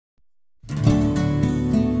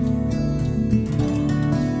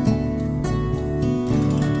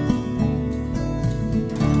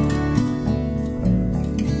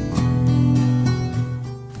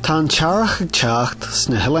Tá tearach ag teacht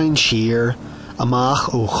sna Eilean siar amach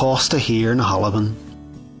ó chosta hir na Halaban.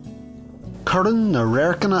 Curann na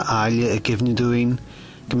réircanna Eilean ag gimhniúin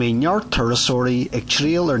go mé neart turasóirí ag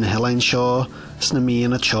tríal ar na Eilean seo sna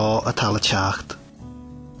míana seo a tala teacht.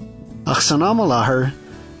 Ach san am láthair,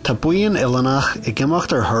 tá buíon Eileanach ag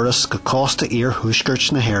gimacht ar thuras go costa ar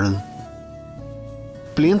thuisgurt na hÉireann.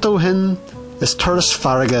 Bliantó hin is turas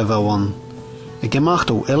farraige bhhain, ag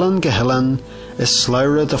gimacht ó Eilean go Eilean is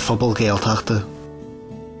sláire de phobal Gaeltachta.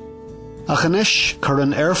 Ach inis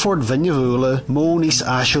curann Airford Benbecula mó níos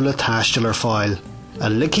aisiúla taistil ar fáil, a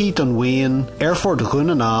licí don bhain Airford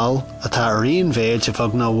Guthan atá ar aon bhéid a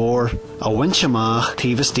bhag ná mhór a bhaint amach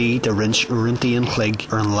tíbhastí de rins uaireantaí an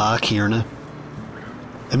chloig ar an lá céarna.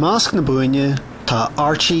 I measc na buine tá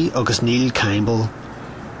Archie agus Neil Campbell,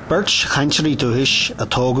 Birch chainteirí dúis a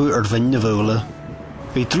tógu ar Benbecula.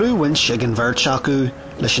 Bhí trú winch ag an bhirt acu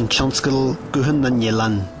leis an tionscail Guthan na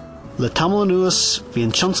Eilean. Le tamla nuas bhí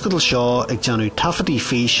an tionscail seo ag deanú taifidí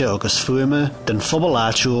físe agus fuime den phobal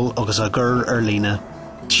áitiúil agus a gur ar lína.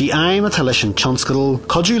 Sí aim atá leis an tionscail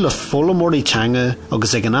codú le folamóirí teanga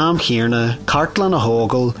agus ag an am chéarna cartlan a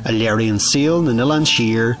hógal a léiríonn síl na Eilean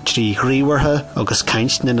siar trí ghríomhartha agus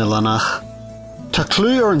caint na Eileanach. Tá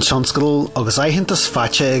clú ar an tionscail agus aitheantas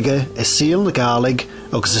faite aige is síl na Gaeilg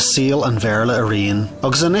agus is síl an bhéarla a rion.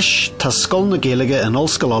 Agus inis tá scoil na Gaeilge an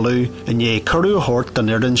ollscoilú in é curú a hort den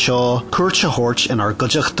Ireland seo cuairt a hort in ar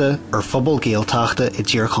gudgeachta ar phobal Gaeltachta i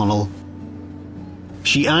dtír chonal.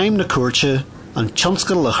 Sí aim na cuairte an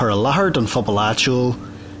tionscail a chur a láthair don phobal áitiúil,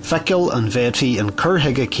 feiceal an bhéadfaí an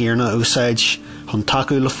curthaige céarna úsáid chun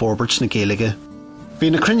taú le forbairt na Gaeilge.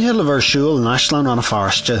 Bhí na cruinne le bhar siúil in Eilean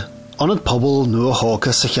Ranafast, anad pobl nua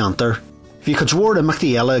hóca sa cheantar. Bhí chud mhór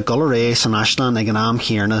imachtaí eile gul rééis san Eilean ag an am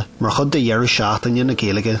chéarna mar chud de dhearú seaachtaine na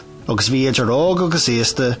Gaeilge, agus bhí idir ág agus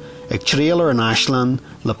éasta ag tríal ar an Eilean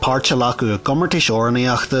le páirte lecu a gomartais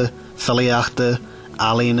ornaíochta, filiaachta,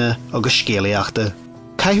 Eileanna agus scéalaíochta.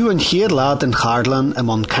 Caithú an chiad lád in Chartlan am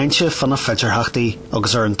an cainte fanna fidirthachtaí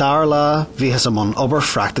agus ar an dar lá bhíhas am an obair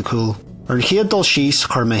fractacúil. Ar an chiad dul síos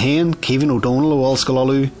chur me héin Céivan O'Donnell ó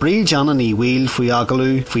Ollscoilú, brí deanan í bhíl faoi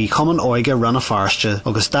agalú faoi cumann óige Ranafast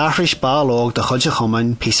agus dáthris bálóg de chuide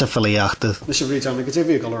chumann písa filiaachta. Na sé brí deanna go dtí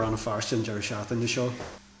bhí gal Ranafast an deir seatain seo.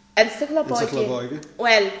 An sigla báige.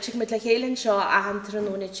 Well, tuig mit le chéileann seo a hantar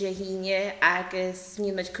an óna de híine agus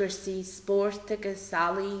ní muid cursaí sport agus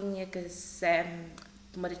Eilean agus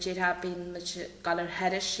mar a dtír bín gal ar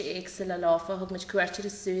heiris ag sa le láfa thug muid cuairtear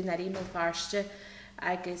is súin ar ímó farste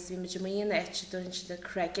agus bhí muid míon éite dúinn si de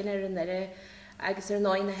creigean ar an nire agus ar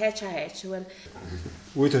 9 na héit a héit bhfuil.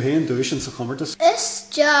 Bhuaid tú héan dúis an sa chumartas? Is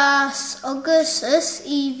jazz agus is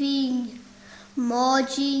íhín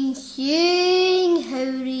máidín hiúin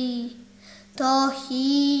haurí dá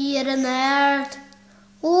hí ar an aird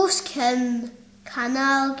os cin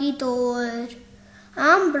canal gidóir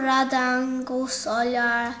am bradan go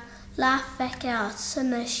solar la feiceat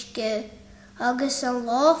san isce agus an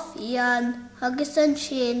láfian agus an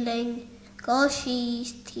séling go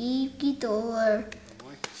síos tíb gidóir.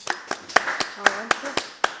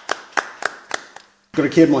 Gur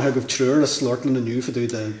céad má heagah trúr le slortlan aniu faú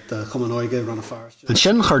de chumann óige Ranafast. An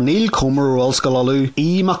sin chur Neil Comer ó Ollscoilú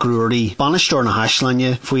í macrúirí banisteoir na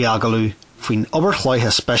Eileanne faoi agalú faoin obair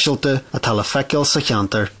chláithe speisialta atá le feiceal sa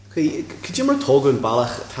cheantar. Could you mar tógu an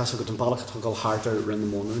bailach tas go an bailach tá gal hartar rinne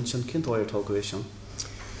móna sin cin tóir tógu é sin?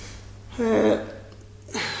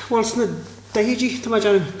 Wel, sna daidí tá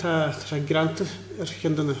tá granta ar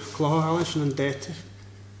chin donna chláthháin sin an déite,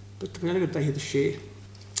 but tá go daid a sé.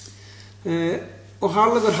 Ó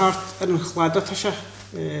hála gur hart ar an chláda tá se,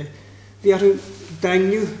 bhí ar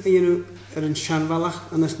daingniú a dhéanú ar an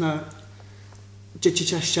seanbhealach anas na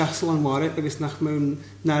Jitcha Shasel an Mare agus nach mewn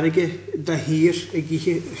narige da hir ag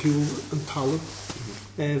ihe hiw an talu.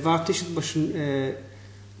 Vartis bys yn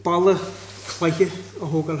balle chleiche a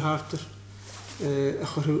hogal harter a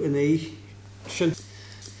chorw yn ei sin.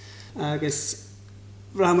 Agus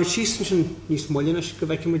rhaid sís bys yn nys molyn as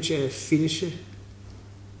gyfec ymwyd finishe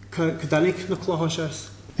cydanig na clohosias.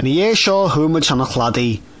 Yn ie sio hwymwyd san a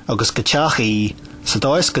chladi agus gytiach i sa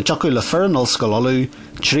does go jocu le fear an ollscoilú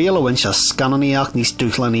tríal a bhaint a scannaíach níos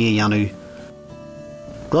dúchlannaí a dhéanú.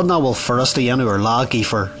 Rud ná bhfuil foras a dhéanú ar lá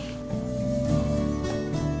gífar.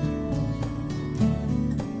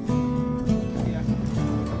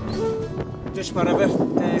 Dus mar a bheith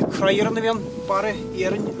croir an a bhíon bare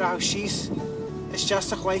éireann rah síos is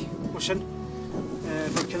just a chlaith mar sin.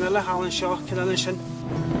 Bhí cinile hálann seo cinile sin.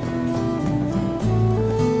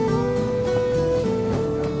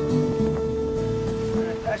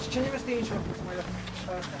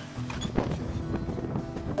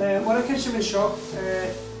 What I can show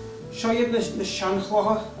Siaiad na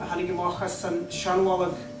seanchlotha a hanig amachas san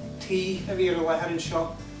seanwalag tí a bhí ar lethar an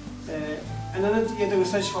seo. An anad iad a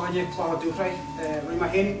úsáid fáinne chlotha dúchraid, rwy mae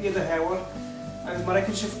hyn iad a hewar, agus mar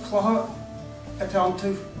ecyn sif chlotha a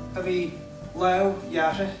tantw a bhí lew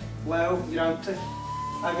iarra, lew iaranta,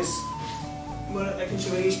 agus mar ecyn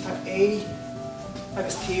sif eich ta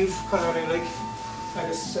agus tíf cararilig,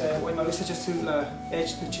 agus wain mae úsáid ystw le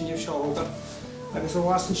eich na tynnyf sio ogar. Agus o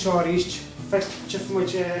was yn sio ar eich, ffaith chif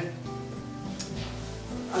mwyd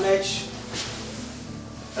an eich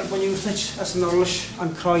bod ni'n úsáid as yn orlis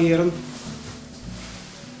an croi eran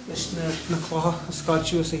leis na chlotha a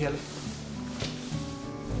Scottish Gaelic.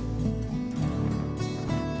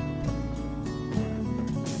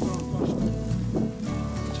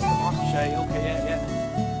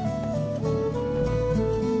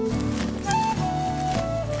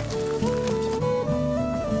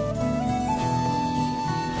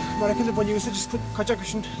 Maar ik heb een usage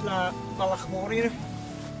conjunction la malach morir.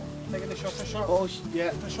 Like the shot, oh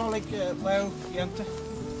yeah, the shot like low yente.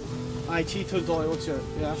 I cheat to do it,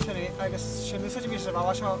 yeah. I guess she was such a good shot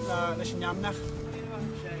na shinyamnach.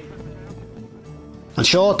 An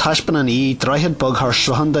seo taispan an dreichead bug haar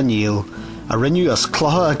sruhan Daniel a rinnew as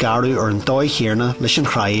clotha a garú ar an dói chéarna leis an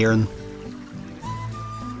chraíarn.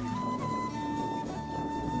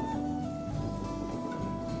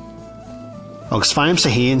 Agus feim sa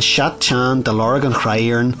héin seat tean de lorg an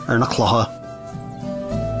chraíarn ar na clotha.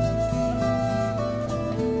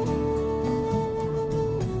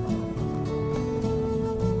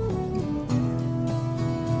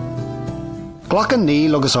 Glachan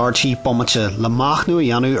Níl agus Archie bommate le machnú a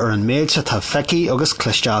dhéanú ar an méidse tá feici agus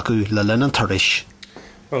clisteachú le linn an turais.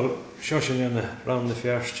 Well, seo sin ina ran na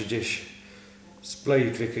fiarste dis.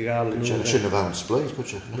 Spleid le gael yn ôl. Sin a fan spleid,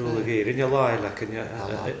 gwtio. Nôl y geir, yn ia lai lac yn ia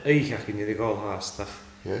eichach yn ia gol haastach.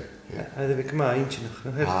 Ie. A dde fi cyma un ti'n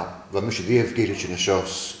o'ch. Fa mysio ddiaf geir yn y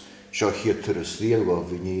sio hir turas ddiel o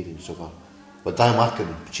fi nid yn so fa. Fa da marcan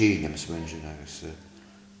yn btyn am smynjyn agos.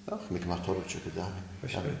 Ach, mi cyma torol ti'n gydani.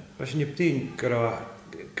 Fa sy'n yw btyn gyda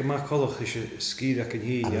gyma colwch eisiau sgyd ac yn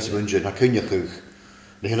hi. Am smynjyn ac yn iachwch.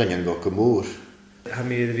 Na hynny'n iawn go gymwr. Ha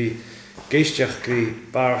mi edrych fi geistach gri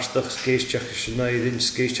barstach geistach sy'n ddim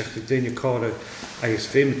geistach y dyn i'w cor agos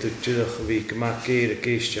ffimtw dydwch o fi gyma geir y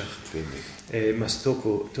geistach. Mas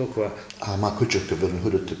toco a ma cwtioch gyfer yn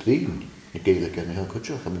hwyrdd y blin ni Gaelic yn y hel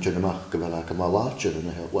cwtioch am dyn yma gyfer ac yma larger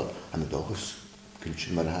yn y hel wel am y dochus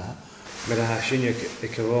cynsin mar ha sy'n y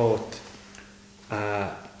cyfod a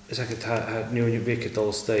ysag niwn i'w bec y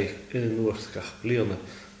dol stau yn y nwrth gach blion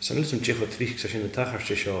sy'n lysym tich o trich sy'n y tachar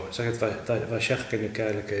sy'n sio ysag fa siach gan y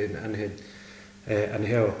Gaelic yn hyn yn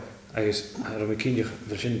hel agos ar ym cynnych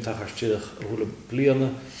fe sy'n tachar sy'n o hwyl y blion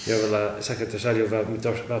ysag y salio fa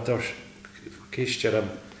dors Keistjar am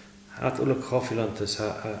hat ulle koffilantes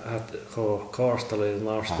hat korstal in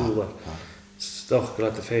naar stoel. Stoch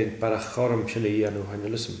glad te fein barach chorm chili anu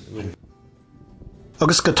hannelism.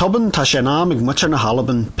 Agus gotobban tá sé ná ag muir na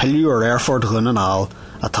Halaban pilliú ar Airford ghun an áil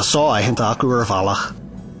a tá sá aitheanta acu ar bhealach.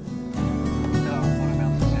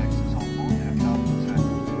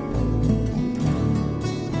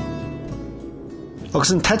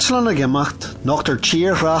 Agus an teitlan a gimacht nocht ar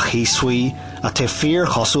tír rach hísfuí a te fear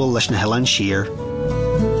chosúil leis na Eilean siar.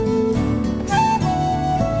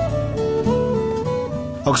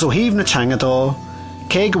 Agus ó híomh na teangadá,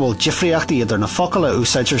 cé go bhfuil difriachtaí idir na focail a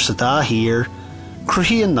úsáidir sa dá hir,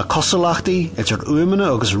 cruthíonn na cosúlachtaí idir uaimne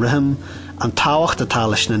agus rithim an táhacht atá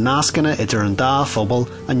leis na nascanna idir an dá phobal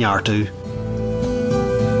a neartú.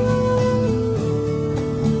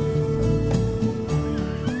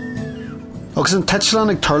 Agus an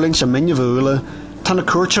teitlan ag turling sa minneamhúla tá na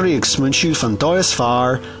cuairteirí ag smuinsiú fan dóis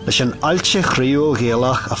fearr leis an ailte chríúil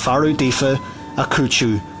Gaelach a farú dífa a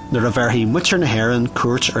cúteú nuair a bhearthaí muir na hÉireann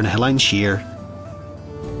cuairt ar na Eilean siar.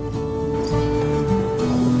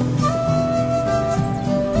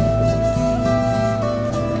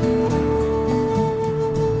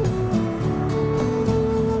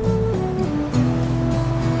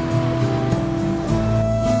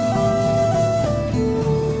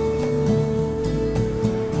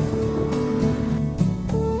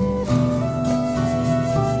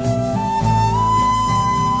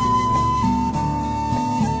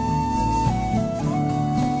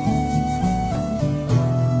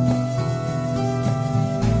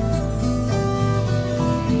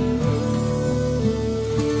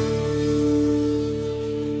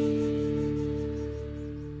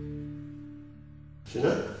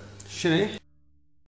 Sinead?